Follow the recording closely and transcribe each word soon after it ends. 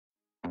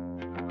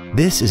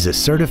This is a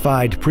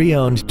certified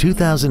pre-owned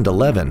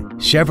 2011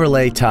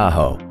 Chevrolet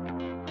Tahoe.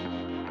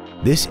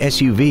 This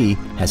SUV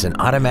has an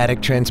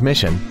automatic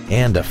transmission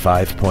and a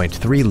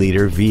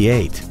 5.3-liter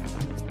V8.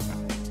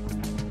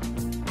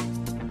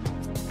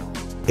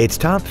 Its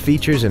top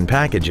features and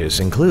packages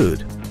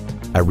include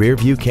a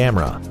rear-view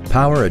camera,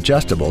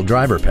 power-adjustable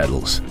driver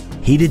pedals,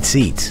 heated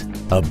seats,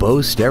 a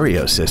Bose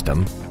stereo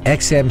system,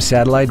 XM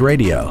satellite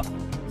radio,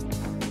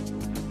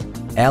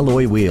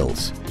 alloy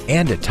wheels,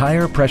 and a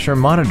tire pressure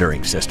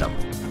monitoring system.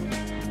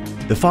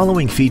 The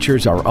following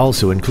features are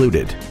also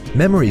included: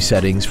 memory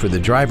settings for the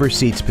driver's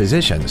seat's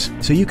positions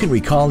so you can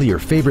recall your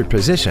favorite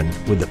position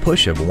with the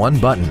push of one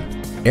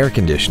button, air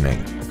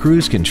conditioning,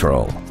 cruise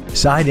control,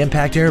 side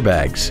impact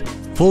airbags,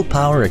 full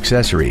power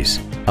accessories,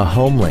 a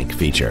home link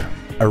feature,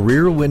 a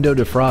rear window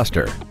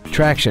defroster,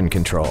 traction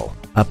control,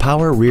 a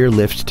power rear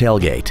lift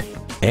tailgate,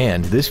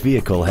 and this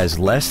vehicle has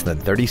less than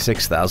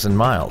 36,000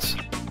 miles.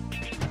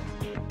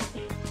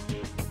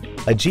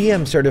 A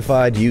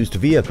GM-certified used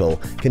vehicle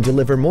can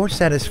deliver more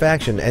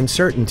satisfaction and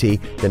certainty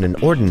than an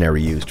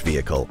ordinary used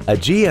vehicle. A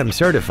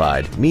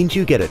GM-certified means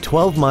you get a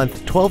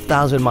 12-month,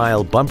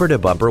 12,000-mile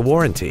bumper-to-bumper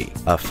warranty,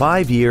 a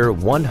 5-year,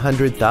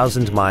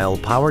 100,000-mile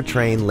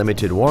powertrain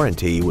limited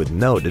warranty with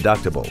no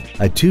deductible,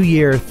 a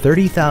 2-year,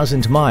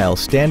 30,000-mile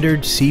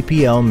standard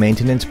CPO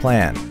maintenance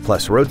plan,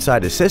 plus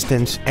roadside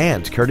assistance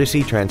and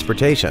courtesy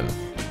transportation.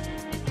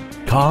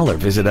 Call or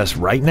visit us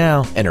right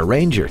now and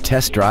arrange your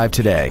test drive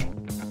today.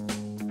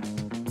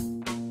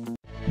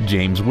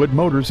 James Wood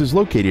Motors is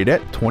located at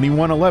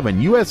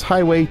 2111 US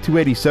Highway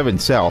 287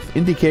 South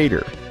in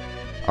Decatur.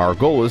 Our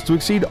goal is to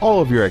exceed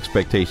all of your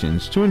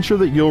expectations to ensure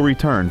that you'll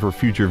return for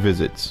future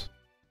visits.